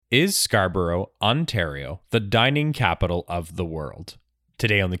Is Scarborough, Ontario, the dining capital of the world?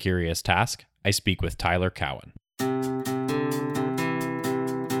 Today on The Curious Task, I speak with Tyler Cowen.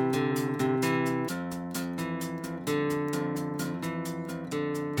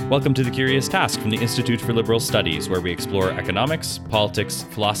 Welcome to The Curious Task from the Institute for Liberal Studies, where we explore economics, politics,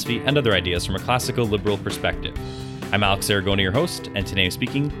 philosophy, and other ideas from a classical liberal perspective. I'm Alex Aragona, your host, and today I'm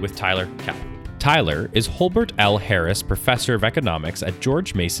speaking with Tyler Cowen. Tyler is Holbert L. Harris Professor of Economics at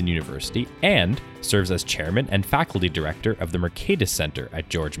George Mason University and serves as chairman and faculty director of the Mercatus Center at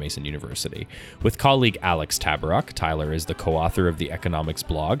George Mason University. With colleague Alex Aragona, Tyler is the co-author of the economics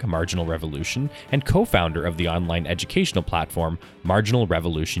blog Marginal Revolution and co-founder of the online educational platform Marginal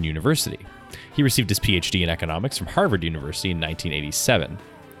Revolution University. He received his PhD in economics from Harvard University in 1987.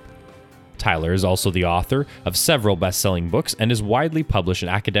 Tyler is also the author of several best-selling books and is widely published in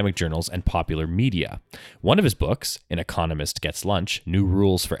academic journals and popular media. One of his books, An Economist Gets Lunch: New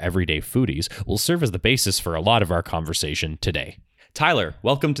Rules for Everyday Foodies, will serve as the basis for a lot of our conversation today. Tyler,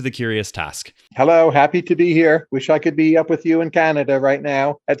 welcome to The Curious Task. Hello, happy to be here. Wish I could be up with you in Canada right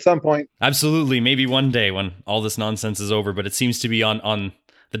now at some point. Absolutely, maybe one day when all this nonsense is over, but it seems to be on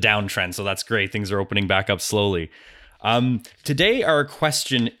the downtrend, so that's great. Things are opening back up slowly. Today our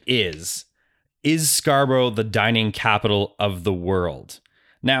question is Scarborough the dining capital of the world?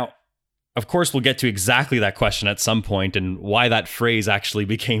 Now, of course, we'll get to exactly that question at some point and why that phrase actually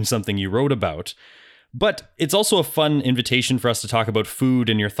became something you wrote about. But it's also a fun invitation for us to talk about food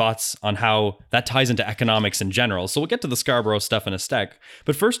and your thoughts on how that ties into economics in general. So we'll get to the Scarborough stuff in a sec.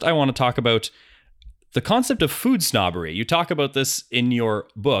 But first, I want to talk about the concept of food snobbery. You talk about this in your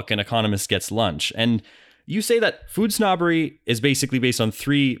book, An Economist Gets Lunch. And you say that food snobbery is basically based on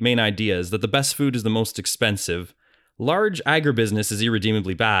three main ideas: that the best food is the most expensive, large agribusiness is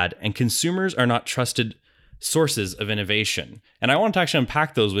irredeemably bad, and consumers are not trusted sources of innovation. And I want to actually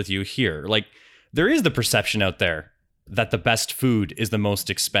unpack those with you here. Like, there is the perception out there that the best food is the most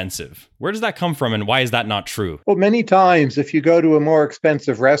expensive. Where does that come from, and why is that not true? Well, many times if you go to a more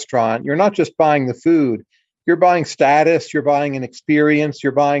expensive restaurant, you're not just buying the food, you're buying status, you're buying an experience,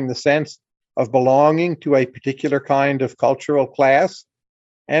 you're buying the sense of belonging to a particular kind of cultural class.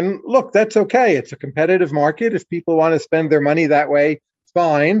 And look, that's okay. It's a competitive market. If people want to spend their money that way,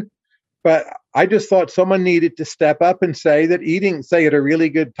 fine. But I just thought someone needed to step up and say that eating, say, at a really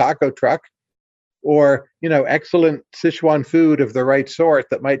good taco truck or, excellent Sichuan food of the right sort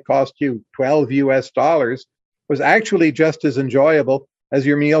that might cost you $12 was actually just as enjoyable as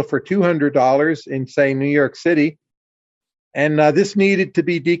your meal for $200 in, say, New York City. And this needed to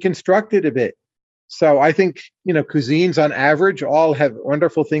be deconstructed a bit. So I think, cuisines on average all have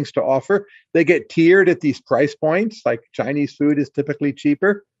wonderful things to offer. They get tiered at these price points, like Chinese food is typically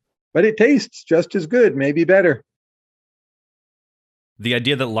cheaper, but it tastes just as good, maybe better. The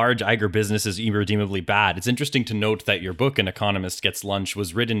idea that large agribusiness is irredeemably bad. It's interesting to note that your book, An Economist Gets Lunch,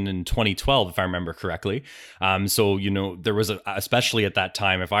 was written in 2012, if I remember correctly. So, there was, especially at that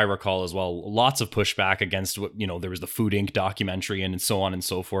time, if I recall as well, lots of pushback against what, there was the Food Inc. documentary and so on and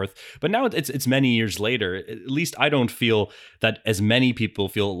so forth. But now it's many years later. At least I don't feel that as many people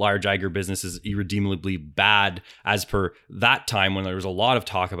feel large agribusiness is irredeemably bad as per that time when there was a lot of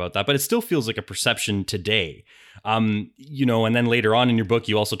talk about that. But it still feels like a perception today. And then later on in your book,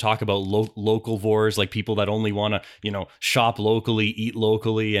 you also talk about localvores, like people that only want to, shop locally, eat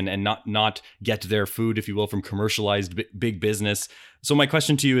locally, and not get their food, if you will, from commercialized big business. So my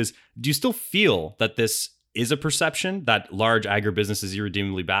question to you is, do you still feel that this is a perception that large agribusiness is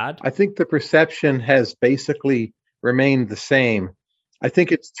irredeemably bad? I think the perception has basically remained the same. I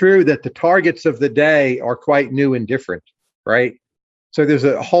think it's true that the targets of the day are quite new and different, right? So there's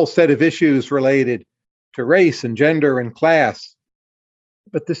a whole set of issues related to race and gender and class.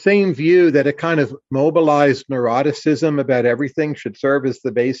 But the same view that a kind of mobilized neuroticism about everything should serve as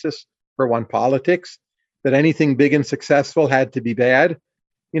the basis for one politics, that anything big and successful had to be bad.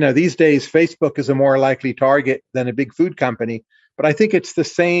 These days, Facebook is a more likely target than a big food company. But I think it's the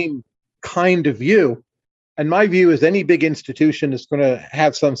same kind of view. And my view is any big institution is going to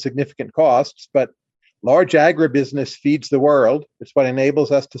have some significant costs, but large agribusiness feeds the world. It's what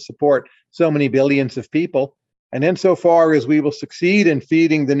enables us to support so many billions of people. And insofar as we will succeed in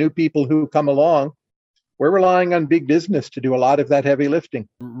feeding the new people who come along, we're relying on big business to do a lot of that heavy lifting.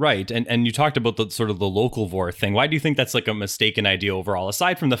 Right. And you talked about the sort of the localvore thing. Why do you think that's like a mistaken idea overall,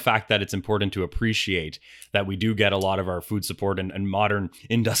 aside from the fact that it's important to appreciate that we do get a lot of our food support and modern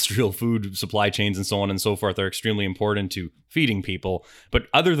industrial food supply chains and so on and so forth are extremely important to feeding people. But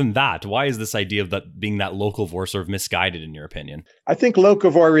other than that, why is this idea of that being that localvore sort of misguided in your opinion? I think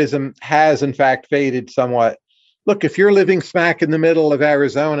localvorism has in fact faded somewhat. Look, if you're living smack in the middle of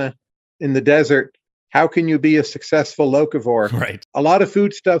Arizona in the desert, how can you be a successful locavore? Right. A lot of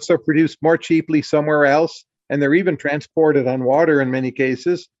foodstuffs are produced more cheaply somewhere else, and they're even transported on water in many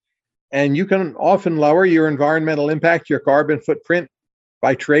cases. And you can often lower your environmental impact, your carbon footprint,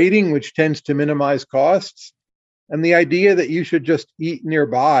 by trading, which tends to minimize costs. And the idea that you should just eat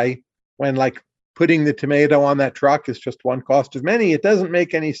nearby when, like, putting the tomato on that truck is just one cost of many, it doesn't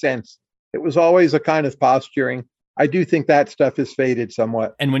make any sense. It was always a kind of posturing. I do think that stuff has faded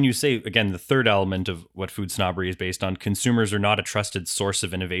somewhat. And when you say, again, the third element of what food snobbery is based on, consumers are not a trusted source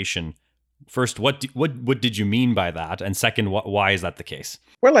of innovation. First, what did you mean by that? And second, why is that the case?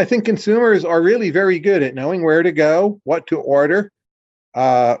 Well, I think consumers are really very good at knowing where to go, what to order,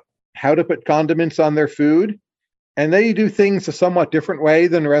 how to put condiments on their food. And they do things a somewhat different way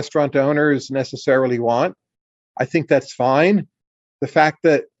than restaurant owners necessarily want. I think that's fine. The fact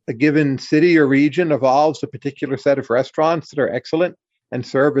that a given city or region evolves a particular set of restaurants that are excellent and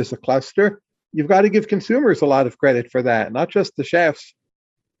serve as a cluster, you've got to give consumers a lot of credit for that, not just the chefs.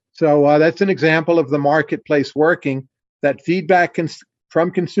 So that's an example of the marketplace working. That feedback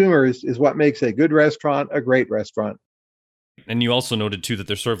from consumers is what makes a good restaurant a great restaurant. And you also noted, too, that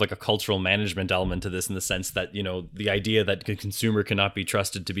there's sort of like a cultural management element to this, in the sense that, you know, the idea that the consumer cannot be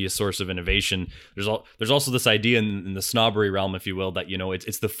trusted to be a source of innovation. There's also this idea in the snobbery realm, if you will, that, you know,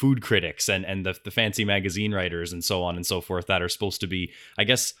 it's the food critics and the fancy magazine writers and so on and so forth that are supposed to be, I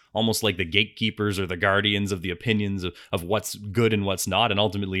guess, almost like the gatekeepers or the guardians of the opinions of what's good and what's not. And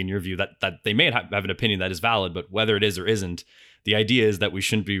ultimately, in your view, that they may have an opinion that is valid, but whether it is or isn't, the idea is that we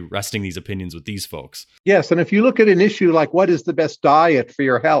shouldn't be resting these opinions with these folks. Yes, and if you look at an issue like what is the best diet for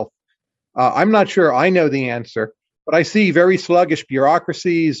your health, I'm not sure I know the answer, but I see very sluggish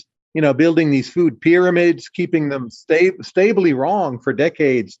bureaucracies, you know, building these food pyramids, keeping them stably wrong for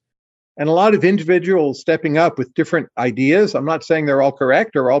decades, and a lot of individuals stepping up with different ideas. I'm not saying they're all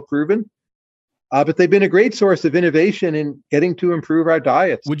correct or all proven, but they've been a great source of innovation in getting to improve our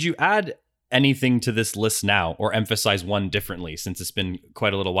diets. Would you add anything to this list now, or emphasize one differently, since it's been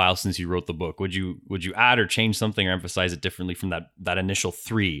quite a little while since you wrote the book? Would you add or change something or emphasize it differently from that initial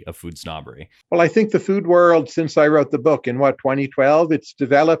three of food snobbery? Well, I think the food world, since I wrote the book in 2012, it's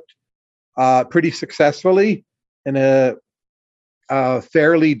developed pretty successfully in a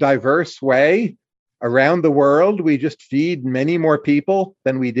fairly diverse way around the world. We just feed many more people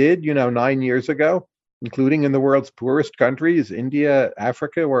than we did, 9 years ago, including in the world's poorest countries, India,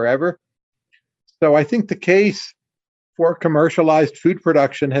 Africa, wherever. So I think the case for commercialized food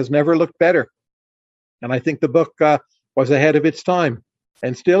production has never looked better. And I think the book was ahead of its time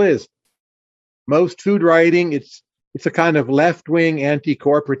and still is. Most food writing, it's a kind of left-wing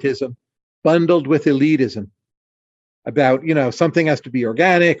anti-corporatism bundled with elitism about, something has to be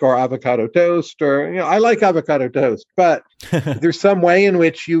organic or avocado toast, or, I like avocado toast, but there's some way in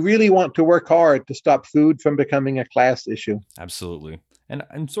which you really want to work hard to stop food from becoming a class issue. Absolutely. And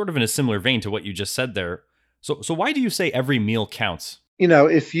I'm sort of in a similar vein to what you just said there. So why do you say every meal counts?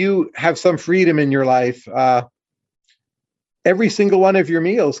 If you have some freedom in your life, every single one of your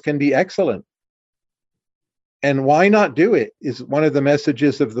meals can be excellent. And why not do it is one of the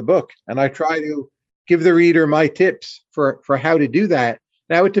messages of the book. And I try to give the reader my tips for how to do that.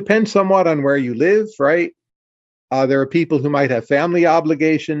 Now, it depends somewhat on where you live, right? There are people who might have family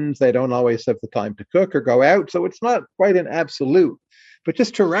obligations. They don't always have the time to cook or go out. So it's not quite an absolute. But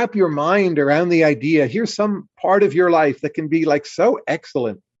just to wrap your mind around the idea, here's some part of your life that can be like so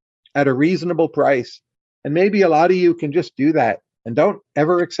excellent at a reasonable price. And maybe a lot of you can just do that and don't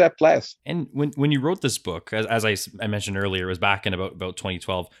ever accept less. And when you wrote this book, as I mentioned earlier, it was back in about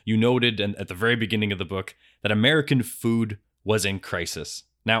 2012, you noted at the very beginning of the book that American food was in crisis.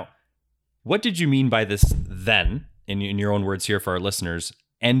 Now, what did you mean by this then, in your own words here for our listeners?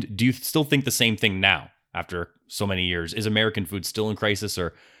 And do you still think the same thing now? After so many years, is American food still in crisis,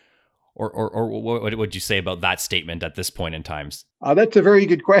 or what would you say about that statement at this point in times? That's a very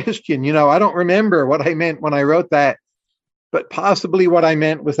good question. I don't remember what I meant when I wrote that, but possibly what I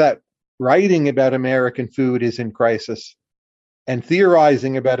meant was that writing about American food is in crisis and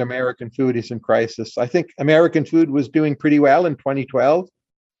theorizing about American food is in crisis. I think American food was doing pretty well in 2012.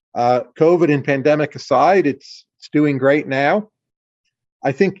 COVID and pandemic aside, it's doing great now.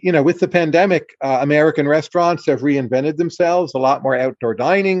 I think, with the pandemic, American restaurants have reinvented themselves, a lot more outdoor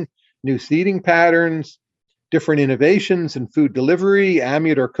dining, new seating patterns, different innovations in food delivery,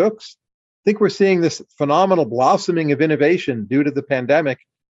 amateur cooks. I think we're seeing this phenomenal blossoming of innovation due to the pandemic,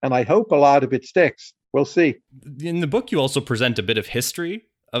 and I hope a lot of it sticks. We'll see. In the book, you also present a bit of history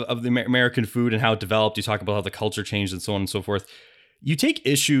of the American food and how it developed. You talk about how the culture changed and so on and so forth. You take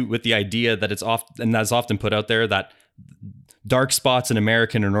issue with the idea that it's often, and that's often put out there, that dark spots in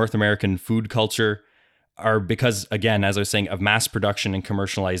American or North American food culture are because, again, as I was saying, of mass production and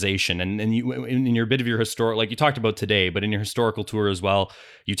commercialization. And you, in your bit of your historical, like you talked about today, but in your historical tour as well,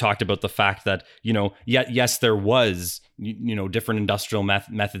 you talked about the fact that, yes, there was, different industrial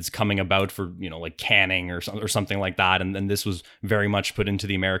methods coming about for, like canning or something like that. And then this was very much put into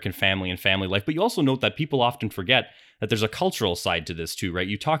the American family and family life. But you also note that people often forget that there's a cultural side to this too, right?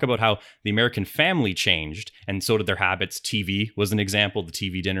 You talk about how the American family changed, and so did their habits. TV was an example, the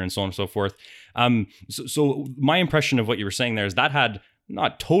TV dinner and so on and so forth. So my impression of what you were saying there is that had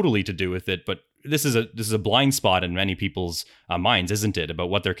not totally to do with it, but this is a blind spot in many people's minds, isn't it,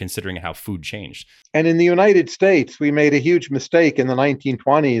 about what they're considering and how food changed. And in the United States, we made a huge mistake in the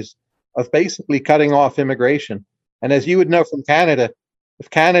 1920s of basically cutting off immigration. And as you would know from Canada,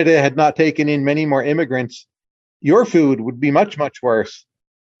 if Canada had not taken in many more immigrants, your food would be much, much worse.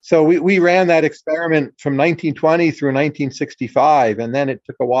 So we ran that experiment from 1920 through 1965, and then it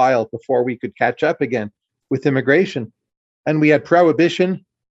took a while before we could catch up again with immigration. And we had prohibition,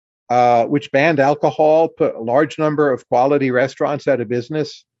 which banned alcohol, put a large number of quality restaurants out of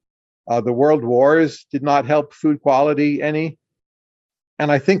business. The world wars did not help food quality any.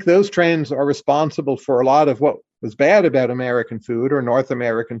 And I think those trends are responsible for a lot of what was bad about American food or North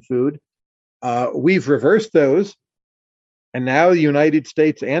American food. We've reversed those. And now the United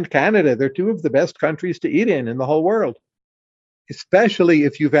States and Canada, they're two of the best countries to eat in the whole world, especially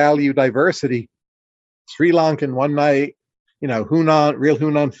if you value diversity. Sri Lankan one night, Hunan, real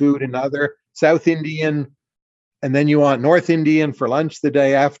Hunan food another, South Indian, and then you want North Indian for lunch the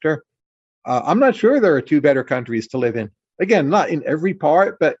day after. I'm not sure there are two better countries to live in. Again, not in every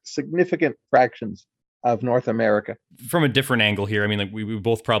part, but significant fractions of North America. From a different angle here, I mean, like we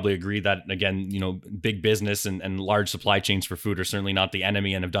both probably agree that, again, big business and large supply chains for food are certainly not the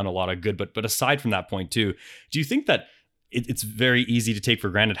enemy and have done a lot of good. But aside from that point too, do you think that it's very easy to take for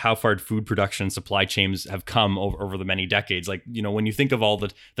granted how far food production and supply chains have come over the many decades? Like, when you think of all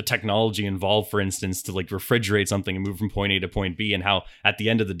the technology involved, for instance, to like refrigerate something and move from point A to point B, and how at the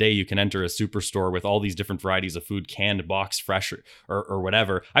end of the day, you can enter a superstore with all these different varieties of food, canned, boxed, fresh, or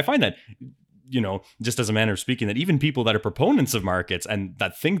whatever. I find that, just as a manner of speaking, that even people that are proponents of markets and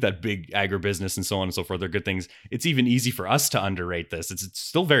that think that big agribusiness and so on and so forth are good things, it's even easy for us to underrate this. It's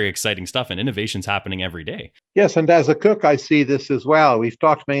still very exciting stuff, and innovation's happening every day. Yes, and as a cook, I see this as well. We've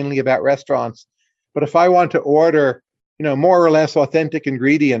talked mainly about restaurants, but if I want to order, more or less authentic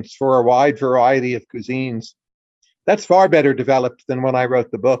ingredients for a wide variety of cuisines, that's far better developed than when I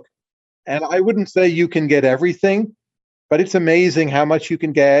wrote the book. And I wouldn't say you can get everything, but it's amazing how much you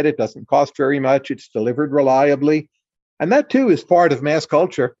can get. It doesn't cost very much. It's delivered reliably. And that too is part of mass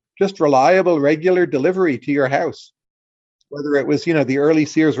culture, just reliable, regular delivery to your house. Whether it was, the early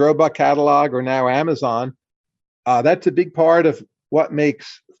Sears Roebuck catalog or now Amazon, that's a big part of what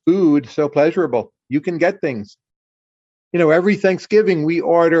makes food so pleasurable. You can get things. Every Thanksgiving we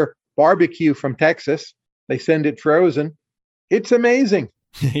order barbecue from Texas. They send it frozen. It's amazing.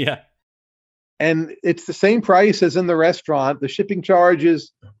 Yeah. And it's the same price as in the restaurant. The shipping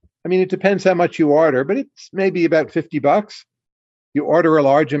charges, it depends how much you order, but it's maybe about $50. You order a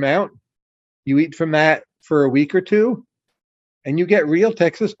large amount, you eat from that for a week or two, and you get real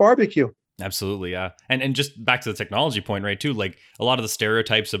Texas barbecue. Absolutely, yeah. And just back to the technology point, right, too, like a lot of the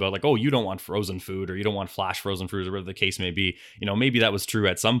stereotypes about like, oh, you don't want frozen food or you don't want flash frozen food or whatever the case may be, maybe that was true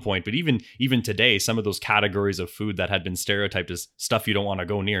at some point. But even today, some of those categories of food that had been stereotyped as stuff you don't want to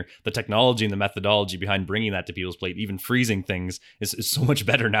go near, the technology and the methodology behind bringing that to people's plate, even freezing things, is so much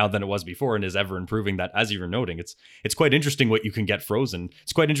better now than it was before, and is ever improving. That, as you were noting, it's quite interesting what you can get frozen.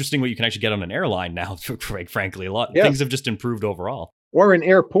 It's quite interesting what you can actually get on an airline now, frankly. A lot things have just improved overall. Or in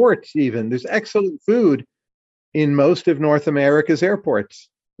airports even. There's excellent food in most of North America's airports,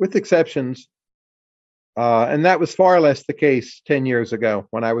 with exceptions. And that was far less the case 10 years ago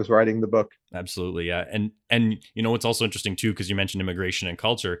when I was writing the book. Absolutely, yeah. And it's also interesting too, because you mentioned immigration and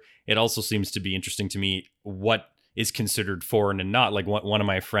culture. It also seems to be interesting to me what is considered foreign and not. Like one of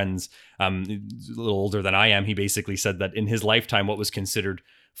my friends, a little older than I am, he basically said that in his lifetime, what was considered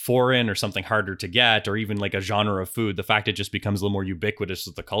foreign or something harder to get, or even like a genre of food, the fact it just becomes a little more ubiquitous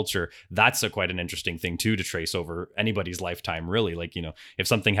with the culture, that's quite an interesting thing too to trace over anybody's lifetime, really. Like, if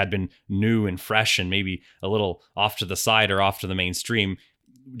something had been new and fresh and maybe a little off to the side or off to the mainstream,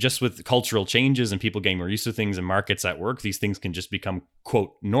 just with cultural changes and people getting more used to things and markets at work, these things can just become,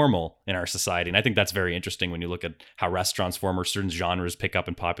 quote, normal in our society. And I think that's very interesting when you look at how restaurants form or certain genres pick up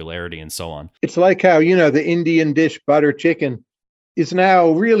in popularity and so on. It's like how, the Indian dish butter chicken is now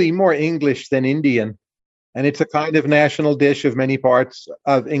really more English than Indian. and it's a kind of national dish of many parts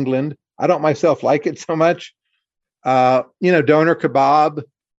of England. I don't myself like it so much. Doner kebab,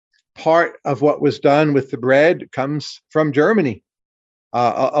 part of what was done with the bread comes from Germany.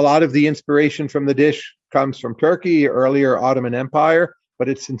 A lot of the inspiration from the dish comes from Turkey, earlier Ottoman Empire, but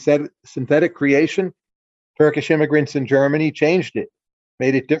it's synthetic creation. Turkish immigrants in Germany changed it,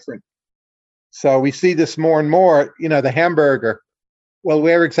 made it different. So we see this more and more, the hamburger. Well,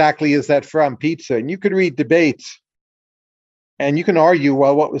 where exactly is that from? Pizza. And you could read debates and you can argue,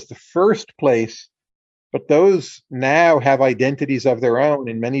 well, what was the first place? But those now have identities of their own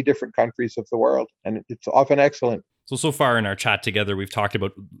in many different countries of the world. And it's often excellent. So far in our chat together, we've talked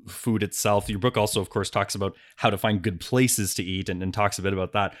about food itself. Your book also, of course, talks about how to find good places to eat and talks a bit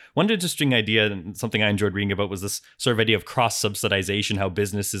about that. One interesting idea and something I enjoyed reading about was this sort of idea of cross-subsidization, how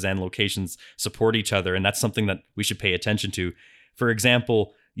businesses and locations support each other. And that's something that we should pay attention to. For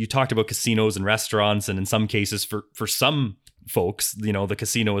example, you talked about casinos and restaurants, and in some cases, for some folks, the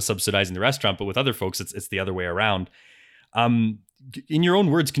casino is subsidizing the restaurant, but with other folks, it's the other way around. In your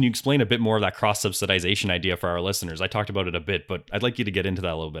own words, can you explain a bit more of that cross-subsidization idea for our listeners? I talked about it a bit, but I'd like you to get into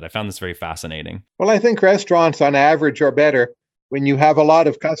that a little bit. I found this very fascinating. Well, I think restaurants on average are better when you have a lot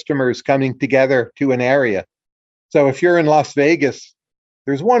of customers coming together to an area. So if you're in Las Vegas,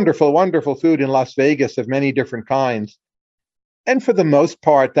 there's wonderful, wonderful food in Las Vegas of many different kinds. And for the most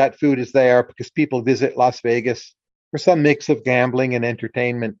part, that food is there because people visit Las Vegas for some mix of gambling and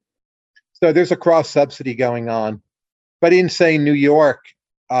entertainment. So there's a cross-subsidy going on. But in, say, New York,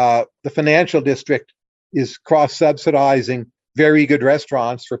 the financial district is cross-subsidizing very good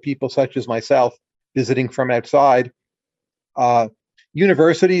restaurants for people such as myself visiting from outside.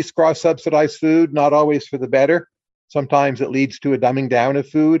 Universities cross-subsidize food, not always for the better. Sometimes it leads to a dumbing down of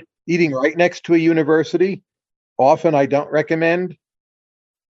food. Eating right next to a university, often I don't recommend.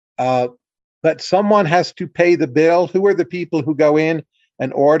 But someone has to pay the bill. Who are the people who go in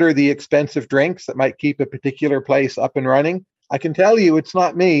and order the expensive drinks that might keep a particular place up and running? I can tell you it's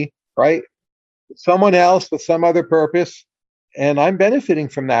not me, right? It's someone else with some other purpose, and I'm benefiting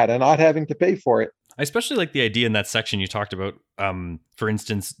from that and not having to pay for it. I especially like the idea in that section you talked about, for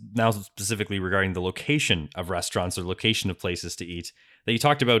instance, now specifically regarding the location of restaurants or location of places to eat, that you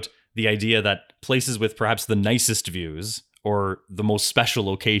talked about the idea that places with perhaps the nicest views or the most special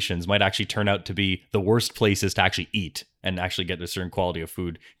locations might actually turn out to be the worst places to actually eat and actually get a certain quality of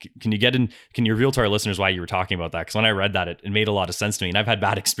food. Can you reveal to our listeners why you were talking about that? Because when I read that, it made a lot of sense to me. And I've had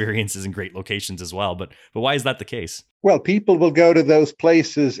bad experiences in great locations as well. But why is that the case? Well, people will go to those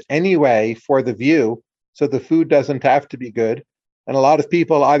places anyway for the view. So the food doesn't have to be good. And a lot of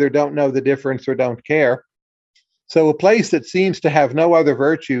people either don't know the difference or don't care. So a place that seems to have no other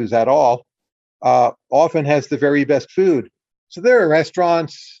virtues at all often has the very best food. So there are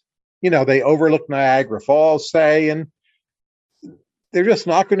restaurants, they overlook Niagara Falls, say, and they're just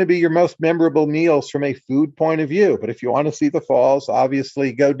not going to be your most memorable meals from a food point of view. But if you want to see the falls,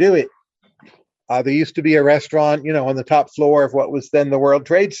 obviously go do it. There used to be a restaurant, on the top floor of what was then the World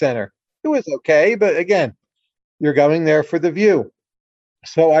Trade Center. It was okay, but again, you're going there for the view.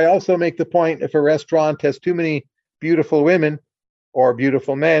 So I also make the point, if a restaurant has too many beautiful women or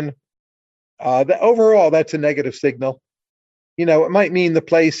beautiful men, overall, that's a negative signal. It might mean the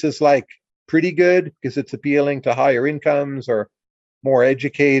place is like pretty good because it's appealing to higher incomes or more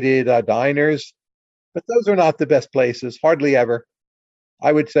educated diners, but those are not the best places, hardly ever.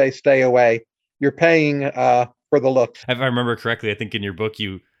 I would say stay away. You're paying for the looks. If I remember correctly, I think in your book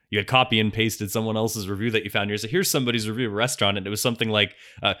you had copy and pasted someone else's review that you found here. So here's somebody's review of a restaurant, and it was something like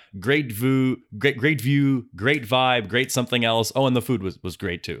great view, great vibe, great something else. Oh, and the food was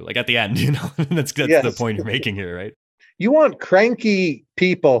great too. Like at the end, that's yes. The point you're making here, right? You want cranky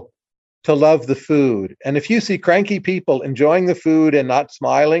people to love the food. And if you see cranky people enjoying the food and not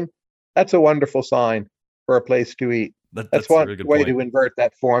smiling, that's a wonderful sign for a place to eat. That's one way to invert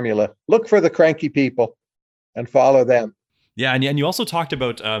that formula. Look for the cranky people and follow them. Yeah, and you also talked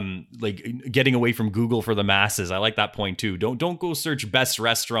about getting away from Google for the masses. I like that point too. Don't go search best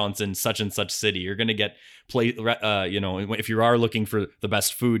restaurants in such and such city. You're going to get if you are looking for the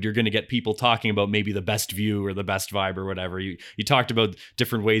best food, you're going to get people talking about maybe the best view or the best vibe or whatever. You talked about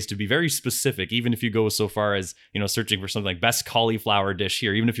different ways to be very specific, even if you go so far as, searching for something like best cauliflower dish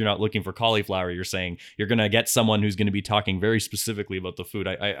here. Even if you're not looking for cauliflower, you're saying you're going to get someone who's going to be talking very specifically about the food.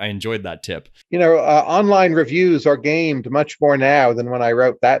 I enjoyed that tip. Online reviews are gamed much more now than when I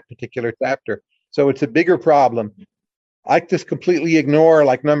wrote that particular chapter. So it's a bigger problem. I just completely ignore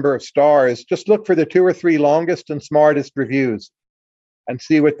number of stars. Just look for the 2 or 3 longest and smartest reviews and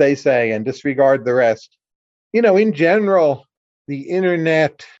see what they say and disregard the rest. In general, the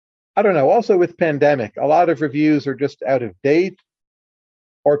internet I don't know. Also with pandemic, a lot of reviews are just out of date,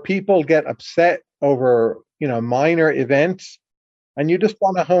 or people get upset over, minor events, and you just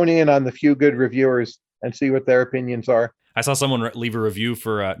want to hone in on the few good reviewers and see what their opinions are. I saw someone leave a review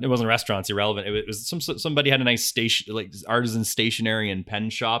for it wasn't restaurants, irrelevant. It was somebody had a nice station, like artisan stationery and pen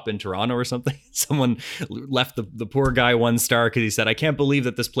shop in Toronto or something. Someone left the poor guy 1 star because he said, "I can't believe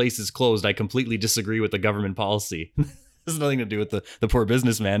that this place is closed. I completely disagree with the government policy." It has nothing to do with the poor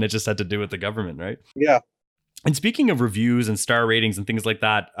businessman. It just had to do with the government, right? Yeah. And speaking of reviews and star ratings and things like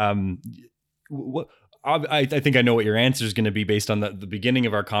that, what I think I know what your answer is going to be based on the beginning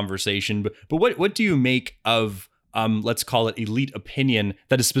of our conversation. But what do you make of let's call it elite opinion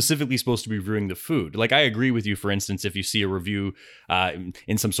that is specifically supposed to be reviewing the food? Like, I agree with you, for instance, if you see a review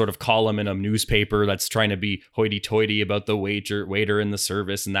in some sort of column in a newspaper that's trying to be hoity-toity about the waiter and the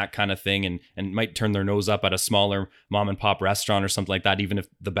service and that kind of thing, and might turn their nose up at a smaller mom and pop restaurant or something like that, even if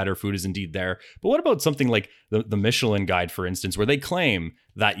the better food is indeed there. But what about something like the Michelin Guide, for instance, where they claim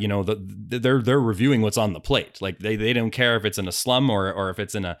that, they're reviewing what's on the plate. Like they don't care if it's in a slum or if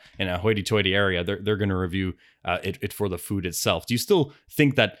it's in a hoity-toity area. They're going to review it for the food itself. Do you still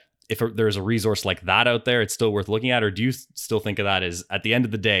think that if there's a resource like that out there, it's still worth looking at, or do you still think of that as, at the end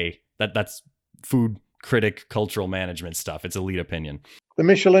of the day, that's food critic cultural management stuff? It's elite opinion. The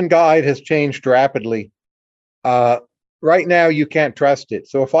Michelin Guide has changed rapidly. Right now, you can't trust it.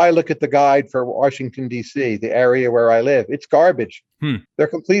 So if I look at the guide for Washington, D.C., the area where I live, it's garbage. They're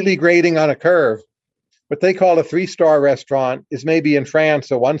completely grading on a curve. What they call a 3-star restaurant is maybe in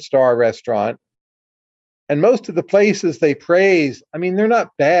France a 1-star restaurant. And most of the places they praise, I mean, they're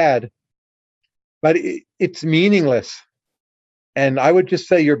not bad, but it's meaningless. And I would just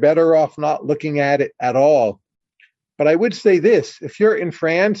say you're better off not looking at it at all. But I would say this: if you're in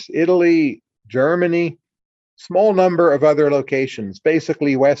France, Italy, Germany, small number of other locations,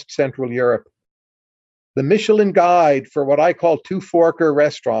 basically West Central Europe, the Michelin Guide for what I call two-forker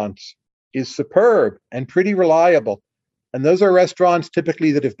restaurants is superb and pretty reliable. And those are restaurants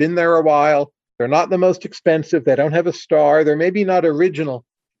typically that have been there a while. They're not the most expensive. They don't have a star. They're maybe not original,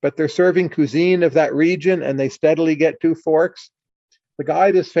 but they're serving cuisine of that region and they steadily get 2 forks. The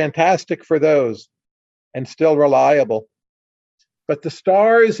guide is fantastic for those and still reliable. But the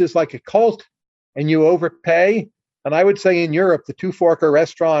stars is like a cult and you overpay. And I would say in Europe, the 2-forker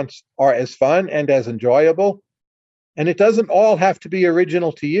restaurants are as fun and as enjoyable. And it doesn't all have to be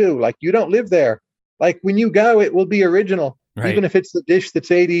original to you. Like, you don't live there. Like, when you go, it will be original, right, even if it's the dish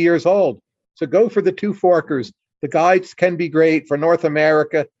that's 80 years old. So go for the 2-forkers. The guides can be great for North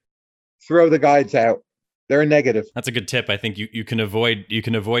America. Throw the guides out. They're a negative. That's a good tip. I think you can avoid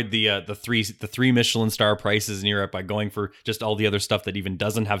the three Michelin star prices in Europe by going for just all the other stuff that even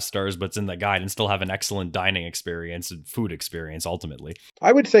doesn't have stars but's in the guide, and still have an excellent dining experience and food experience ultimately.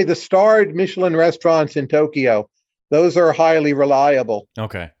 I would say the starred Michelin restaurants in Tokyo, those are highly reliable.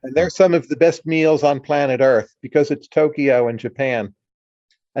 Okay. And they're some of the best meals on planet Earth because it's Tokyo and Japan.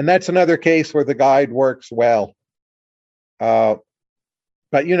 And that's another case where the guide works well. But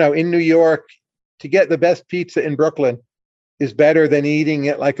in New York, to get the best pizza in Brooklyn is better than eating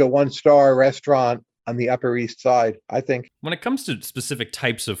at like a 1-star restaurant on the Upper East Side, I think. When it comes to specific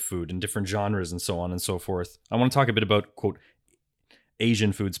types of food and different genres and so on and so forth, I want to talk a bit about, quote,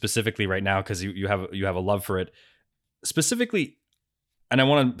 Asian food specifically right now, because you have a love for it. Specifically, and I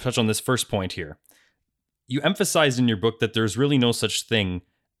want to touch on this first point here. You emphasized in your book that there's really no such thing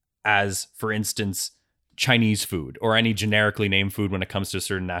as, for instance, Chinese food or any generically named food when it comes to a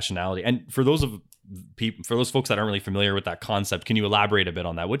certain nationality. And for those folks that aren't really familiar with that concept, can you elaborate a bit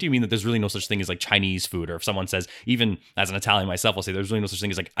on that? What do you mean that there's really no such thing as like Chinese food? Or if someone says, even as an Italian myself, I'll say there's really no such thing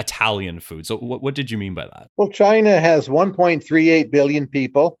as like Italian food. So what did you mean by that? Well, China has 1.38 billion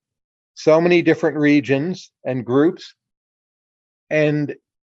people, so many different regions and groups. And,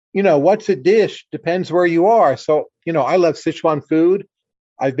 what's a dish depends where you are. So, I love Sichuan food.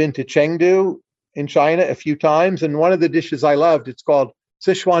 I've been to Chengdu in China a few times. And one of the dishes I loved, it's called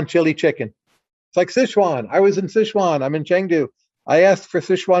Sichuan chili chicken. It's like Sichuan. I was in Sichuan. I'm in Chengdu. I asked for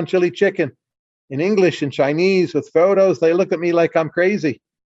Sichuan chili chicken in English and Chinese with photos. They look at me like I'm crazy.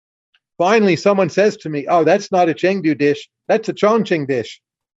 Finally, someone says to me, "Oh, that's not a Chengdu dish. That's a Chongqing dish,"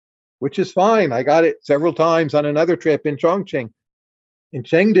 which is fine. I got it several times on another trip in Chongqing. In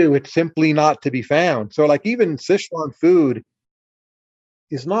Chengdu, it's simply not to be found. So like even Sichuan food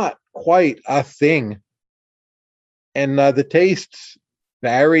is not quite a thing. And the tastes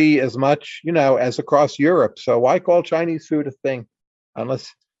vary as much, as across Europe. So why call Chinese food a thing?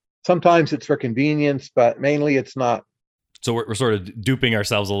 Unless sometimes it's for convenience, but mainly it's not. So we're sort of duping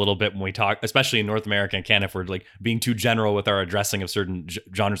ourselves a little bit when we talk, especially in North America and Canada, if we're like being too general with our addressing of certain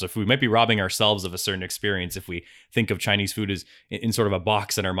genres of food. We might be robbing ourselves of a certain experience if we think of Chinese food as in sort of a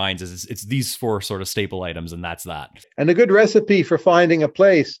box in our minds. It's these four sort of staple items, and that's that. And a good recipe for finding a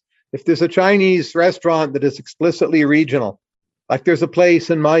place, if there's a Chinese restaurant that is explicitly regional, like there's a place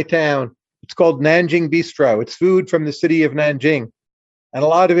in my town, it's called Nanjing Bistro. It's food from the city of Nanjing. And a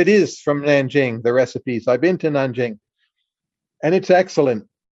lot of it is from Nanjing, the recipes. I've been to Nanjing. And it's excellent.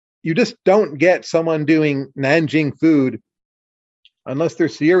 You just don't get someone doing Nanjing food unless they're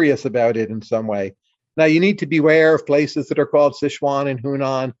serious about it in some way. Now, you need to beware of places that are called Sichuan and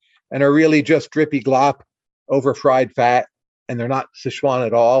Hunan and are really just drippy glop over fried fat. And they're not Sichuan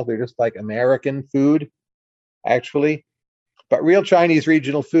at all. They're just like American food, actually. But real Chinese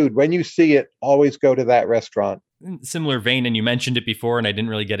regional food, when you see it, always go to that restaurant. In similar vein, and you mentioned it before, and I didn't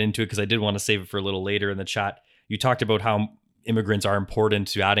really get into it because I did want to save it for a little later in the chat. You talked about how immigrants are important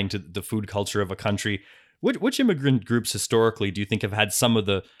to adding to the food culture of a country. Which immigrant groups historically do you think have had some of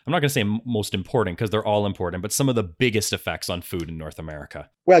the, I'm not going to say most important because they're all important, but some of the biggest effects on food in North America?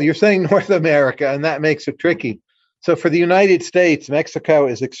 Well, you're saying North America, and that makes it tricky. So for the United States, Mexico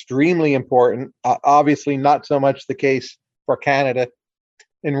is extremely important. Obviously, not so much the case for Canada.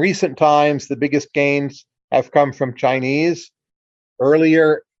 In recent times, the biggest gains have come from Chinese.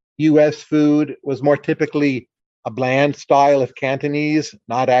 Earlier, U.S. food was more typically a bland style of Cantonese,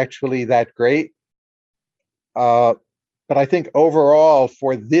 not actually that great. But I think overall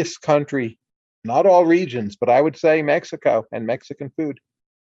for this country, not all regions, but I would say Mexico and Mexican food.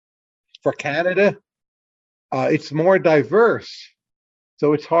 For Canada, it's more diverse.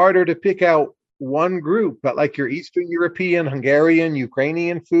 So it's harder to pick out one group, but like your Eastern European, Hungarian,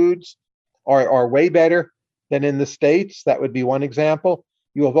 Ukrainian foods are way better than in the States. That would be one example.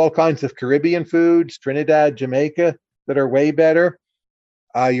 You have all kinds of Caribbean foods, Trinidad, Jamaica, that are way better.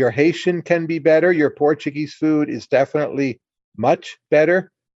 Your Haitian can be better. Your Portuguese food is definitely much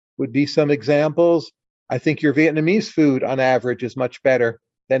better, would be some examples. I think your Vietnamese food on average is much better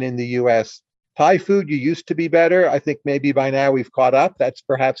than in the US. Thai food, you used to be better. I think maybe by now we've caught up. That's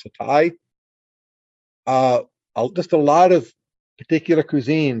perhaps a Thai. Just a lot of particular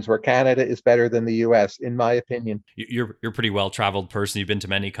cuisines where Canada is better than the US, in my opinion. You're a pretty well-traveled person. You've been to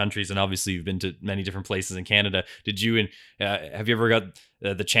many countries, and obviously you've been to many different places in Canada. Did you have you ever got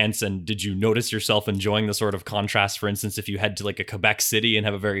the chance, and did you notice yourself enjoying the sort of contrast? For instance, if you head to like a Quebec city and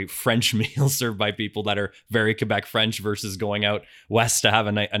have a very French meal served by people that are very Quebec French versus going out west to have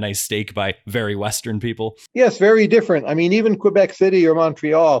a nice steak by very Western people? Yes, very different. I mean, even Quebec City or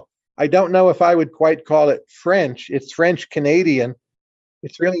Montreal, I don't know if I would quite call it French. It's French Canadian.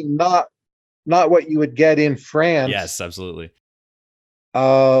 It's really not what you would get in France. Yes, absolutely.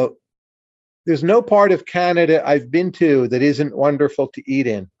 There's no part of Canada I've been to that isn't wonderful to eat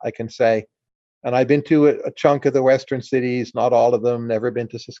in, I can say. And I've been to a chunk of the Western cities, not all of them, never been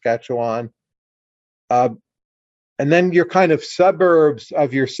to Saskatchewan. And then your kind of suburbs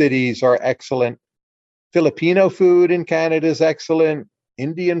of your cities are excellent. Filipino food in Canada is excellent.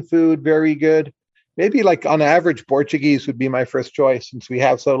 Indian food, very good. Maybe like on average, Portuguese would be my first choice since we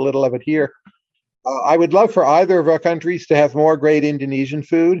have so little of it here. I would love for either of our countries to have more great Indonesian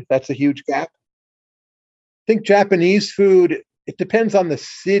food. That's a huge gap. I think Japanese food, it depends on the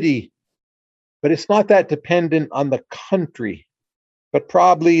city, but it's not that dependent on the country. But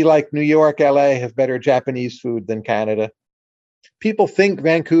probably like New York, LA have better Japanese food than Canada. People think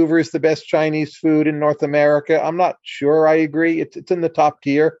Vancouver is the best Chinese food in North America. I'm not sure I agree. It's in the top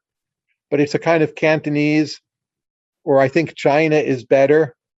tier, but it's a kind of Cantonese, or I think China is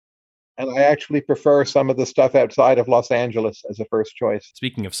better. And I actually prefer some of the stuff outside of Los Angeles as a first choice.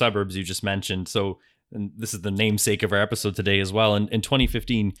 Speaking of suburbs, you just mentioned, and this is the namesake of our episode today as well. In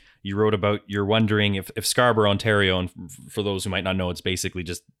 2015, you wrote about you're wondering if Scarborough, Ontario, and for those who might not know, it's basically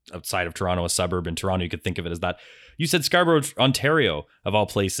just outside of Toronto, a suburb in Toronto. You could think of it as that. You said Scarborough, Ontario, of all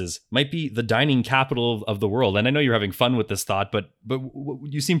places, might be the dining capital of the world. And I know you're having fun with this thought, but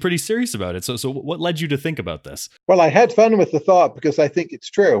you seem pretty serious about it. So what led you to think about this? Well, I had fun with the thought because I think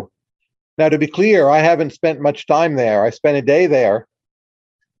it's true. Now, to be clear, I haven't spent much time there. I spent a day there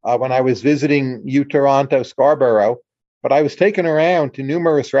when I was visiting Toronto, Scarborough, but I was taken around to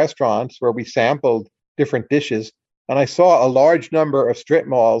numerous restaurants where we sampled different dishes, and I saw a large number of strip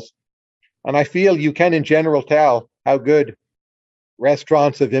malls, and I feel you can in general tell how good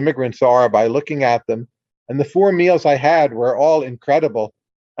restaurants of immigrants are by looking at them. And the 4 meals I had were all incredible,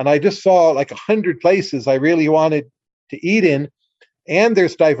 and I just saw like 100 places I really wanted to eat in, and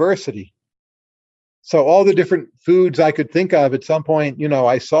there's diversity. So all the different foods I could think of at some point,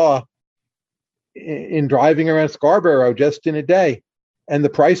 I saw. in driving around Scarborough just in a day. And the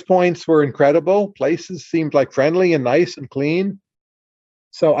price points were incredible. Places seemed like friendly and nice and clean.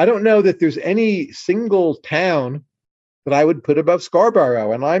 So I don't know that there's any single town that I would put above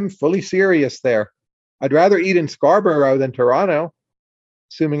Scarborough. And I'm fully serious there. I'd rather eat in Scarborough than Toronto,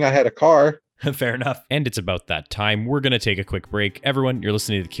 assuming I had a car. Fair enough. And it's about that time. We're going to take a quick break. Everyone, you're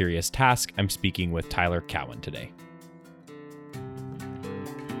listening to The Curious Task. I'm speaking with Tyler Cowen today.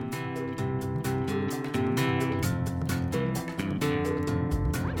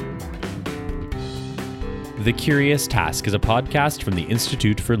 The Curious Task is a podcast from the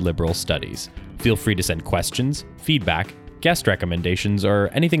Institute for Liberal Studies. Feel free to send questions, feedback, guest recommendations,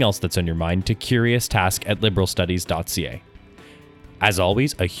 or anything else that's on your mind to curioustask@liberalstudies.ca. As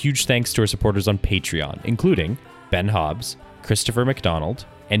always, a huge thanks to our supporters on Patreon, including Ben Hobbs, Christopher McDonald,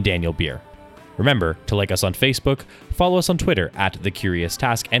 and Daniel Beer. Remember to like us on Facebook, follow us on Twitter @The Curious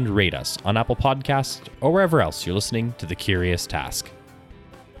Task, and rate us on Apple Podcasts or wherever else you're listening to The Curious Task.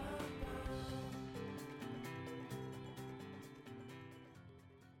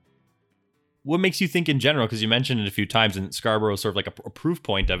 What makes you think in general, because you mentioned it a few times, and Scarborough is sort of like a proof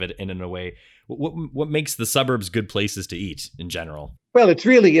point of it in a way, what makes the suburbs good places to eat in general? Well, it's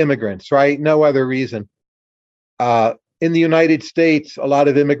really immigrants, right? No other reason. In the United States, a lot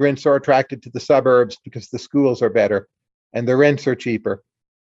of immigrants are attracted to the suburbs because the schools are better and the rents are cheaper.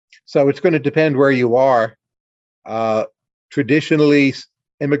 So it's going to depend where you are. Traditionally,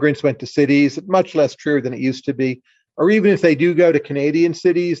 immigrants went to cities. It's much less true than it used to be. Or even if they do go to Canadian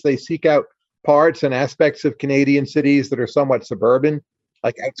cities, they seek out parts and aspects of Canadian cities that are somewhat suburban,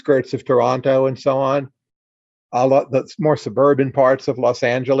 like outskirts of Toronto and so on. A lot that's more suburban parts of Los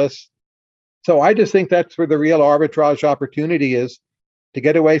Angeles. So I just think that's where the real arbitrage opportunity is, to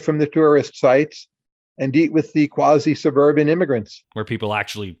get away from the tourist sites and eat with the quasi-suburban immigrants. Where people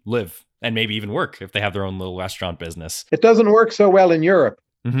actually live and maybe even work if they have their own little restaurant business. It doesn't work so well in Europe.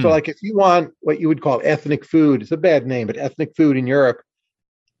 Mm-hmm. So like if you want what you would call ethnic food, it's a bad name, but ethnic food in Europe,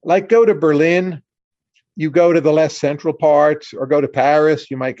 like go to Berlin, you go to the less central parts, or go to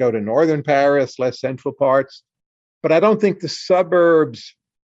Paris, you might go to northern Paris, less central parts. But I don't think the suburbs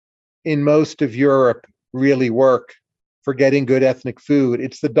in most of Europe really work for getting good ethnic food.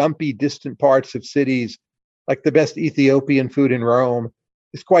 It's the dumpy, distant parts of cities, like the best Ethiopian food in Rome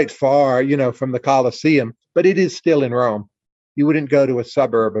is quite far, from the Colosseum, but it is still in Rome. You wouldn't go to a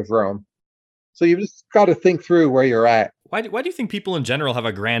suburb of Rome. So you've just got to think through where you're at. Why do you think people in general have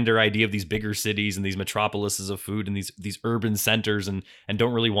a grander idea of these bigger cities and these metropolises of food and these urban centers and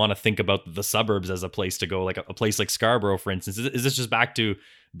don't really want to think about the suburbs as a place to go, like a place like Scarborough, for instance? Is this just back to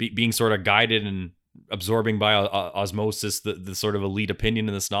being sort of guided and absorbing by osmosis the sort of elite opinion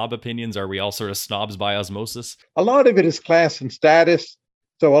and the snob opinions? Are we all sort of snobs by osmosis? A lot of it is class and status.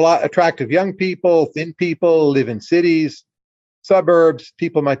 So a lot attractive young people, thin people live in cities. Suburbs,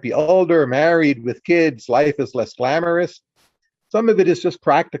 people might be older, married with kids, life is less glamorous. Some of it is just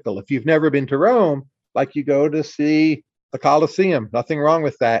practical. If you've never been to Rome, like you go to see the Colosseum, nothing wrong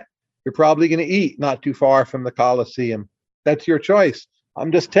with that. You're probably going to eat not too far from the Colosseum. That's your choice.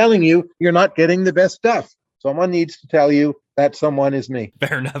 I'm just telling you, you're not getting the best stuff. Someone needs to tell you that someone is me.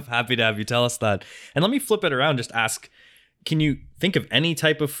 Fair enough. Happy to have you tell us that. And let me flip it around, just ask, can you think of any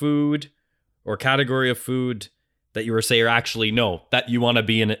type of food or category of food that you were say, or actually no, that you want to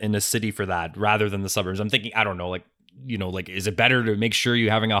be in a city for that rather than the suburbs? I'm thinking, I don't know, like, is it better to make sure you're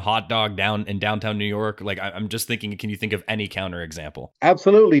having a hot dog down in downtown New York? Like, I'm just thinking, can you think of any counter example?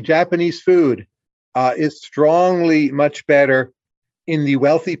 Absolutely. Japanese food is strongly much better in the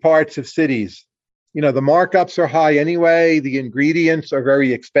wealthy parts of cities. The markups are high anyway. The ingredients are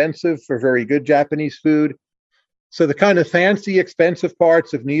very expensive for very good Japanese food. So the kind of fancy, expensive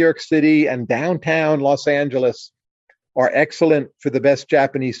parts of New York City and downtown Los Angeles are excellent for the best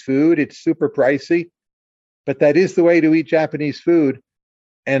Japanese food. It's super pricey, but that is the way to eat Japanese food.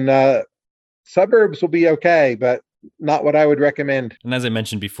 And suburbs will be okay, but not what I would recommend. And as I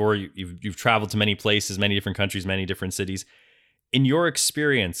mentioned before, you've traveled to many places, many different countries, many different cities. In your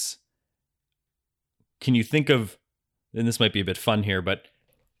experience, can you think of, and this might be a bit fun here, but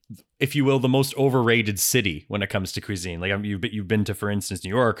if you will, the most overrated city when it comes to cuisine? Like you've been to, for instance, New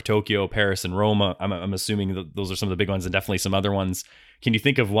York, Tokyo, Paris, and Rome. I'm assuming that those are some of the big ones, and definitely some other ones. Can you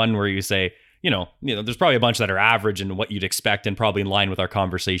think of one where you say, there's probably a bunch that are average and what you'd expect and probably in line with our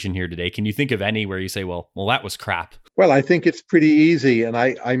conversation here today? Can you think of any where you say, well, that was crap? Well, I think it's pretty easy, and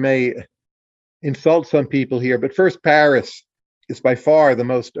I may insult some people here, but first, Paris is by far the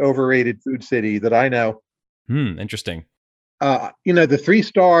most overrated food city that I know. Interesting. The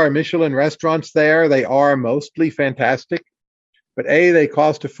 3-star Michelin restaurants there, they are mostly fantastic. But A, they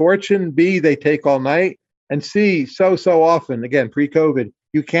cost a fortune, B, they take all night, and C, so often, again, pre-COVID,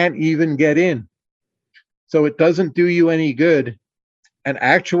 you can't even get in. So it doesn't do you any good. An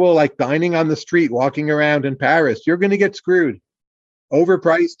actual, like dining on the street, walking around in Paris, you're going to get screwed.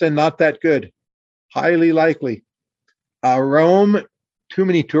 Overpriced and not that good. Highly likely. Rome, too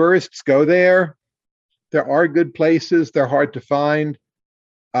many tourists go there. There are good places. They're hard to find.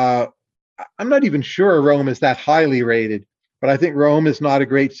 I'm not even sure Rome is that highly rated, but I think Rome is not a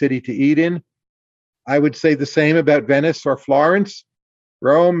great city to eat in. I would say the same about Venice or Florence.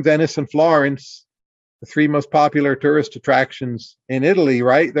 Rome, Venice, and Florence, the three most popular tourist attractions in Italy,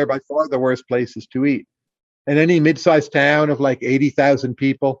 right? They're by far the worst places to eat. And any mid-sized town of like 80,000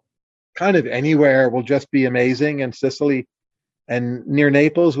 people, kind of anywhere will just be amazing. And Sicily and near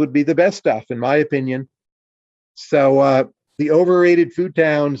Naples would be the best stuff, in my opinion. So the overrated food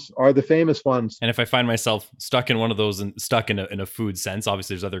towns are the famous ones. And if I find myself stuck in one of those and stuck in a food sense,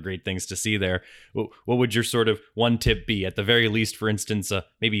 obviously there's other great things to see there. What would your sort of one tip be? At the very least, for instance,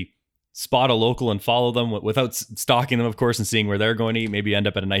 maybe spot a local and follow them without stalking them, of course, and seeing where they're going to eat, maybe end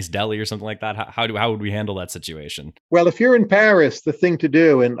up at a nice deli or something like that. How would we handle that situation? Well, if you're in Paris, the thing to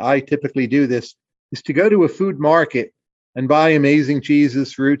do, and I typically do this, is to go to a food market and buy amazing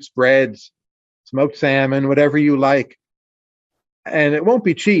cheeses, fruits, breads, smoked salmon, whatever you like. And it won't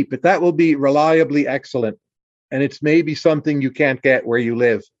be cheap, but that will be reliably excellent. And it's maybe something you can't get where you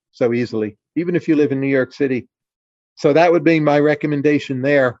live so easily, even if you live in New York City. So that would be my recommendation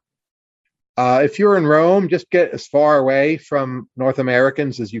there. If you're in Rome, just get as far away from North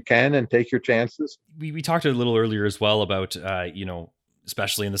Americans as you can and take your chances. We talked a little earlier as well about,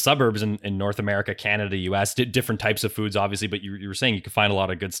 especially in the suburbs in North America, Canada, US, different types of foods, obviously, but you were saying you can find a lot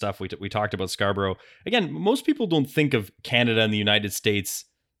of good stuff. We talked about Scarborough. Again, most people don't think of Canada and the United States,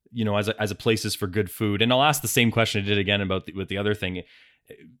 as a places for good food. And I'll ask the same question I did again with the other thing.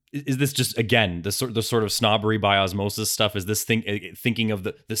 Is this just, again, the sort of snobbery by osmosis stuff? Is this thinking of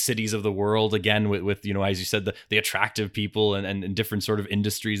the cities of the world again with as you said, the attractive people and different sort of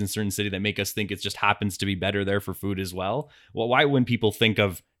industries in certain city that make us think it just happens to be better there for food as well? Well, why when people think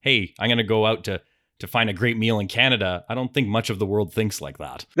of, hey, I'm going to go out to find a great meal in Canada, I don't think much of the world thinks like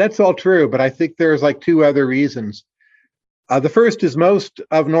that. That's all true, but I think there's like two other reasons. The first is most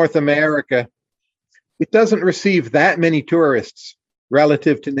of North America, it doesn't receive that many tourists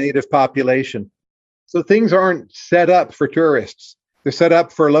relative to native population. So things aren't set up for tourists. They're set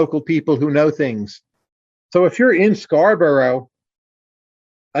up for local people who know things. So if you're in Scarborough,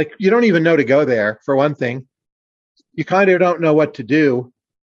 like you don't even know to go there, for one thing. You kind of don't know what to do.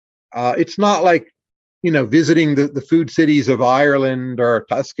 It's not like, visiting the food cities of Ireland or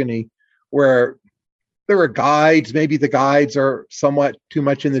Tuscany, where there are guides. Maybe the guides are somewhat too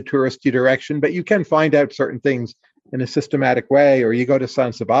much in the touristy direction, but you can find out certain things in a systematic way. Or you go to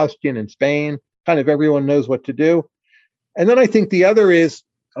San Sebastian in Spain, kind of everyone knows what to do. And then I think the other is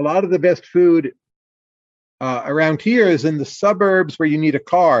a lot of the best food around here is in the suburbs where you need a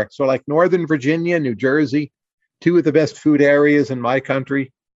car. So like Northern Virginia, New Jersey, two of the best food areas in my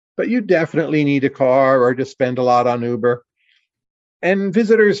country. But you definitely need a car or just spend a lot on Uber. And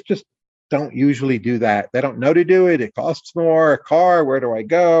visitors just don't usually do that. They don't know to do it. It costs more. A car, where do I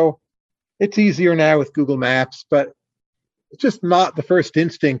go? It's easier now with Google Maps, but it's just not the first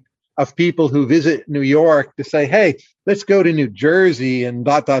instinct of people who visit New York to say, hey, let's go to New Jersey and ...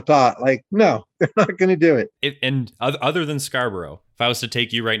 Like, no, they're not going to do it. And other than Scarborough, if I was to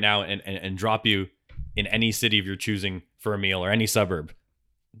take you right now and drop you in any city of your choosing for a meal or any suburb,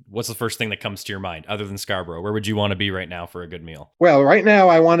 what's the first thing that comes to your mind other than Scarborough? Where would you want to be right now for a good meal? Well, right now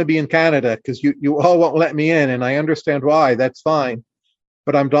I want to be in Canada because you all won't let me in, and I understand why. That's fine.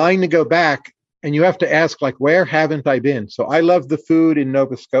 But I'm dying to go back. And you have to ask, like, where haven't I been? So I love the food in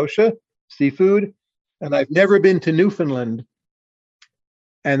Nova Scotia, seafood, and I've never been to Newfoundland.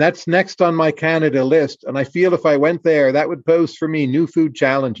 And that's next on my Canada list. And I feel if I went there, that would pose for me new food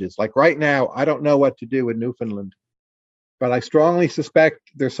challenges. Like right now, I don't know what to do in Newfoundland. But I strongly suspect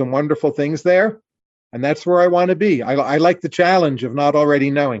there's some wonderful things there. And that's where I want to be. I like the challenge of not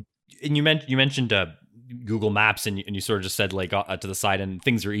already knowing. And you mentioned Google Maps, and you sort of just said like to the side, and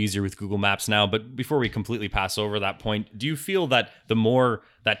things are easier with Google Maps now. But before we completely pass over that point, do you feel that the more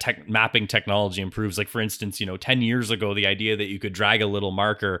that mapping technology improves, like for instance, 10 years ago, the idea that you could drag a little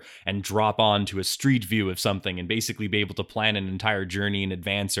marker and drop onto a street view of something and basically be able to plan an entire journey in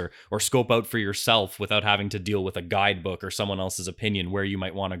advance or scope out for yourself without having to deal with a guidebook or someone else's opinion where you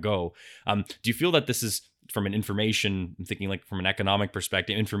might want to go. Do you feel that this is, from an information, I'm thinking like from an economic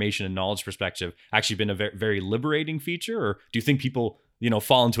perspective, information and knowledge perspective, actually been a very, very liberating feature? Or do you think people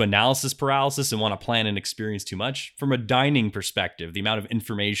fall into analysis paralysis and want to plan and experience too much. From a dining perspective, the amount of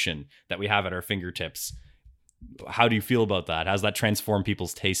information that we have at our fingertips, how do you feel about that? How's that transform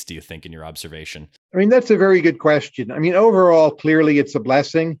people's taste, do you think, in your observation? I mean, that's a very good question. I mean, overall, clearly it's a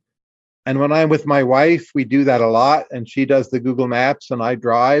blessing. And when I'm with my wife, we do that a lot, and she does the Google Maps and I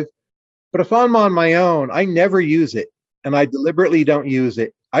drive. But if I'm on my own, I never use it, and I deliberately don't use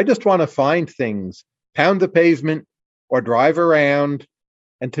it. I just want to find things, pound the pavement or drive around.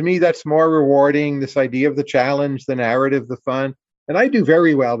 And to me, that's more rewarding, this idea of the challenge, the narrative, the fun. And I do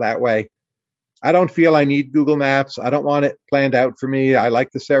very well that way. I don't feel I need Google Maps. I don't want it planned out for me. I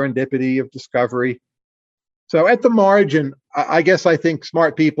like the serendipity of discovery. So at the margin, I guess I think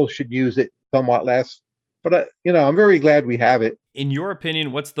smart people should use it somewhat less. But, I'm very glad we have it. In your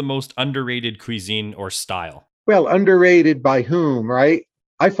opinion, what's the most underrated cuisine or style? Well, underrated by whom, right?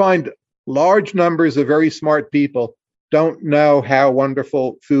 I find large numbers of very smart people don't know how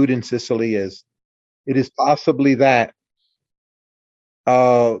wonderful food in Sicily is. It is possibly that.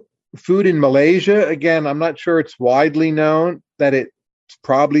 Food in Malaysia, again, I'm not sure it's widely known that it's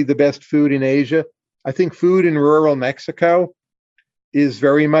probably the best food in Asia. I think food in rural Mexico is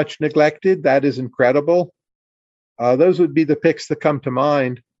very much neglected. That is incredible. Those would be the picks that come to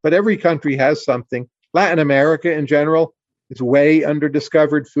mind. But every country has something. Latin America in general is way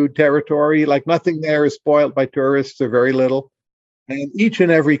under-discovered food territory. Like nothing there is spoiled by tourists or very little. And each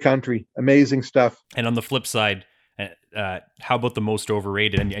and every country, amazing stuff. And on the flip side, how about the most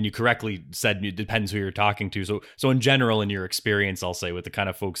overrated? And you correctly said it depends who you're talking to. So in general, in your experience, I'll say with the kind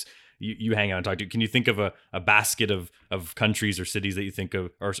of folks you hang out and talk to, can you think of a basket of countries or cities that you think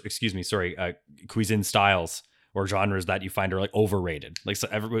of, or cuisine styles or genres that you find are like overrated? Like,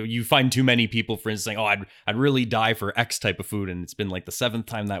 so you find too many people, for instance, saying, "Oh, I'd really die for X type of food," and it's been like the 7th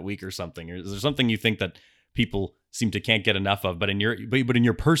time that week or something. Or is there something you think that people seem to can't get enough of, but in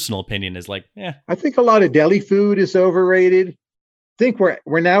your personal opinion is like, yeah? I think a lot of deli food is overrated. I think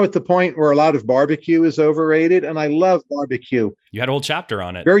we're now at the point where a lot of barbecue is overrated, and I love barbecue. You had a whole chapter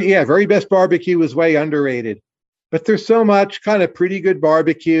on it. Very best barbecue is way underrated. But there's so much kind of pretty good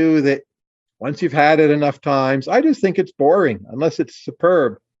barbecue that once you've had it enough times, I just think it's boring unless it's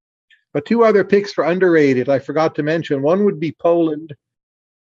superb. But 2 other picks for underrated I forgot to mention. One would be Poland,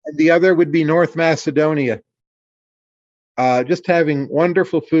 and the other would be North Macedonia. Just having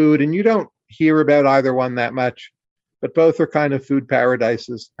wonderful food, and you don't hear about either one that much, but both are kind of food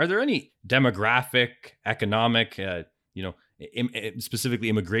paradises. Are there any demographic, economic, specifically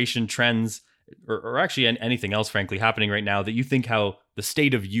immigration trends, or actually anything else, frankly, happening right now that you think how the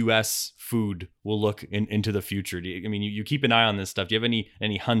state of U.S. food will look into the future? You keep an eye on this stuff. Do you have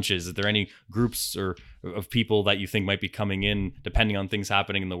any hunches? Is there any groups or of people that you think might be coming in, depending on things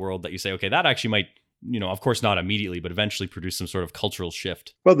happening in the world, that you say, okay, that actually might, of course not immediately, but eventually produce some sort of cultural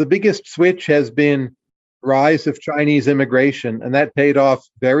shift? Well, the biggest switch has been rise of Chinese immigration, and that paid off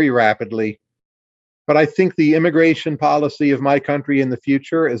very rapidly. But I think the immigration policy of my country in the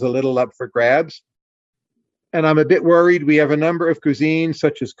future is a little up for grabs. And I'm a bit worried. We have a number of cuisines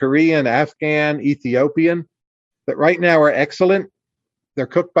such as Korean, Afghan, Ethiopian that right now are excellent. They're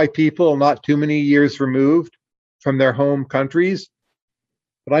cooked by people not too many years removed from their home countries.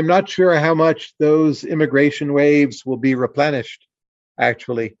 But I'm not sure how much those immigration waves will be replenished,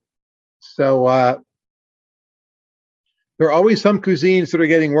 actually. So there are always some cuisines that are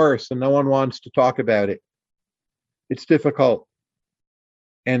getting worse, and no one wants to talk about it. It's difficult.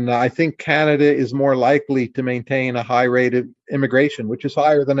 And I think Canada is more likely to maintain a high rate of immigration, which is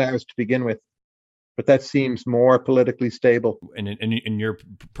higher than ours to begin with. But that seems more politically stable. And in your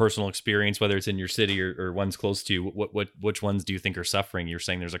personal experience, whether it's in your city or ones close to you, which ones do you think are suffering? You're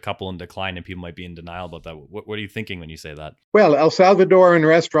saying there's a couple in decline and people might be in denial about that. What are you thinking when you say that? Well, El Salvadoran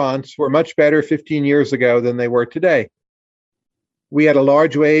restaurants were much better 15 years ago than they were today. We had a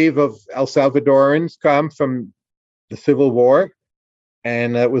large wave of El Salvadorans come from the Civil War,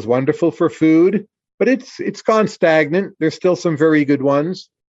 and it was wonderful for food, but it's gone stagnant. There's still some very good ones,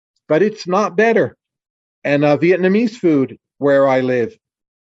 but it's not better. And Vietnamese food, where I live,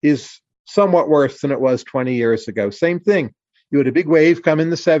 is somewhat worse than it was 20 years ago. Same thing. You had a big wave come in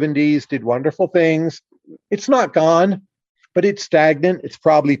the 70s, did wonderful things. It's not gone, but it's stagnant. It's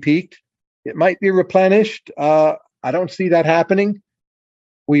probably peaked. It might be replenished. I don't see that happening.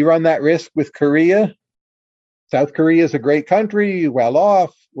 We run that risk with Korea. South Korea is a great country, well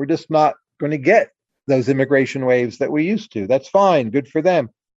off. We're just not going to get those immigration waves that we used to. That's fine. Good for them.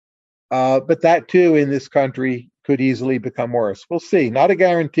 But that too in this country could easily become worse. We'll see. Not a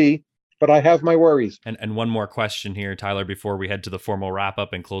guarantee, but I have my worries. And one more question here, Tyler, before we head to the formal wrap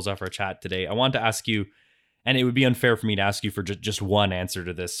up and close off our chat today. I want to ask you, and it would be unfair for me to ask you for just one answer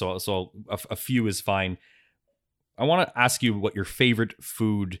to this. So a few is fine. I want to ask you what your favorite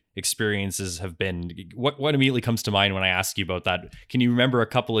food experiences have been. What immediately comes to mind when I ask you about that? Can you remember a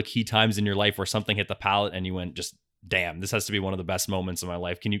couple of key times in your life where something hit the palate and you went, just damn, this has to be one of the best moments of my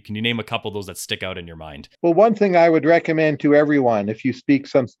life? Can you name a couple of those that stick out in your mind? Well, one thing I would recommend to everyone, if you speak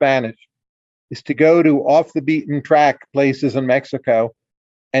some Spanish, is to go to off the beaten track places in Mexico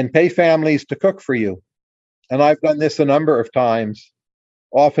and pay families to cook for you. And I've done this a number of times,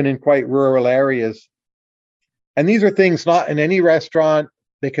 often in quite rural areas. And these are things not in any restaurant.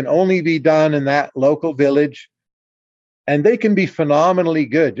 They can only be done in that local village. And they can be phenomenally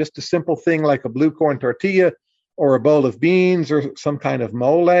good. Just a simple thing like a blue corn tortilla or a bowl of beans or some kind of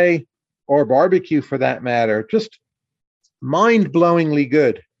mole or barbecue for that matter. Just mind-blowingly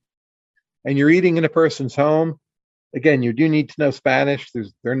good. And you're eating in a person's home. Again, you do need to know Spanish.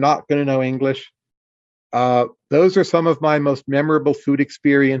 They're not going to know English. Those are some of my most memorable food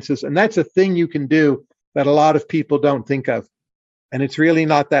experiences. And that's a thing you can do that a lot of people don't think of. And it's really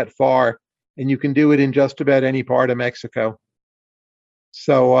not that far. And you can do it in just about any part of Mexico.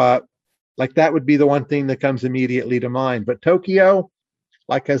 So like that would be the one thing that comes immediately to mind. But Tokyo,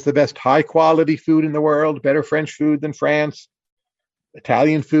 like, has the best high quality food in the world, better French food than France,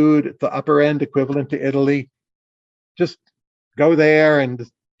 Italian food at the upper end, equivalent to Italy. Just go there and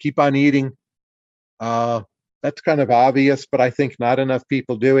keep on eating. That's kind of obvious, but I think not enough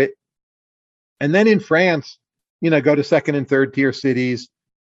people do it. And then in France, go to second and third tier cities.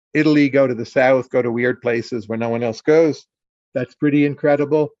 Italy, go to the south, go to weird places where no one else goes. That's pretty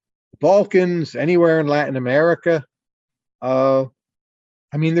incredible. Balkans, anywhere in Latin America.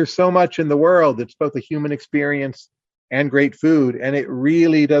 There's so much in the world. It's both a human experience and great food, and it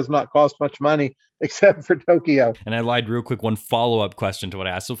really does not cost much money except for Tokyo. And I lied real quick. One follow-up question to what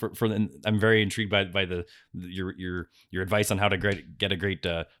I asked. So I'm very intrigued by your advice on how to get a great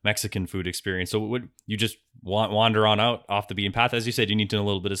Mexican food experience. So would you just wander on out off the beaten path? As you said, you need to know a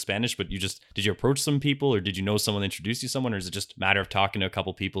little bit of Spanish, but did you approach some people, or did you know someone introduced you to someone, or is it just a matter of talking to a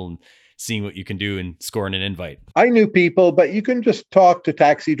couple people and seeing what you can do and scoring an invite? I knew people, but you can just talk to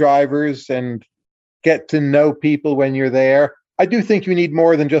taxi drivers and get to know people when you're there. I do think you need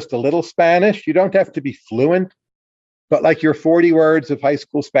more than just a little Spanish. You don't have to be fluent, but like your 40 words of high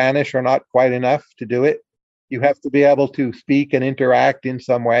school Spanish are not quite enough to do it. You have to be able to speak and interact in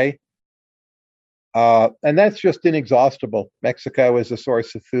some way. And that's just inexhaustible. Mexico is a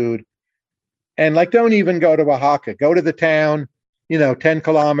source of food. And don't even go to Oaxaca. Go to the town, 10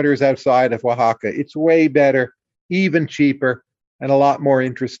 kilometers outside of Oaxaca. It's way better, even cheaper, and a lot more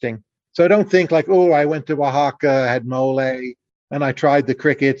interesting. So don't think I went to Oaxaca, had mole, and I tried the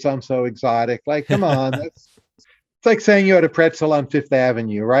crickets. I'm so exotic. Come on. It's like saying you had a pretzel on Fifth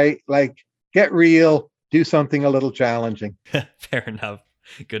Avenue, right? Get real, do something a little challenging. Fair enough.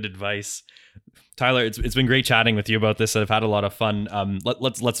 Good advice. Tyler, it's been great chatting with you about this. I've had a lot of fun.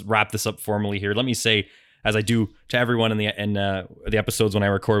 Let's wrap this up formally here. Let me say, as I do to everyone in the episodes when I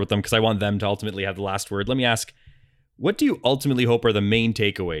record with them, because I want them to ultimately have the last word. Let me ask, what do you ultimately hope are the main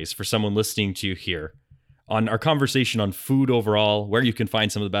takeaways for someone listening to you here on our conversation on food overall, where you can find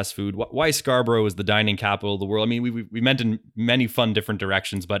some of the best food, why Scarborough is the dining capital of the world? I mean, we meant in many fun different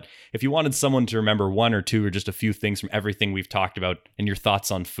directions, but if you wanted someone to remember one or two or just a few things from everything we've talked about and your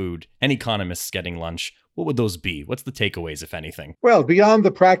thoughts on food, and economists getting lunch, what would those be? What's the takeaways, if anything? Well, beyond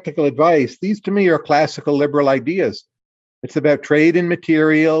the practical advice, these to me are classical liberal ideas. It's about trade in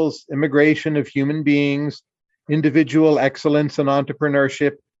materials, immigration of human beings, individual excellence and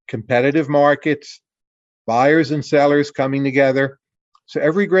entrepreneurship, competitive markets, buyers and sellers coming together. So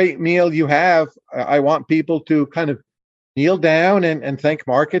every great meal you have, I want people to kind of kneel down and thank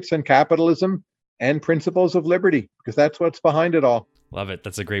markets and capitalism and principles of liberty, because that's what's behind it all. Love it.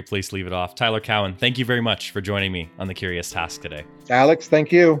 That's a great place to leave it off. Tyler Cowen, thank you very much for joining me on The Curious Task today. Alex,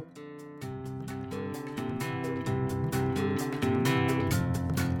 thank you.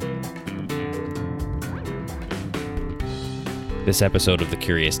 This episode of The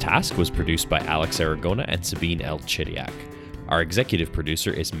Curious Task was produced by Alex Aragona and Sabine L. Chidiak. Our executive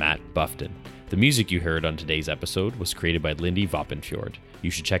producer is Matt Buffton. The music you heard on today's episode was created by Lindy Voppenfjord. You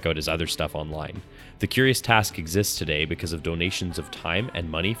should check out his other stuff online. The Curious Task exists today because of donations of time and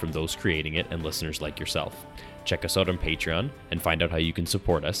money from those creating it and listeners like yourself. Check us out on Patreon and find out how you can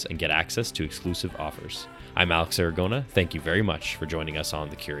support us and get access to exclusive offers. I'm Alex Aragona. Thank you very much for joining us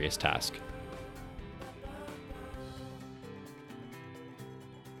on The Curious Task.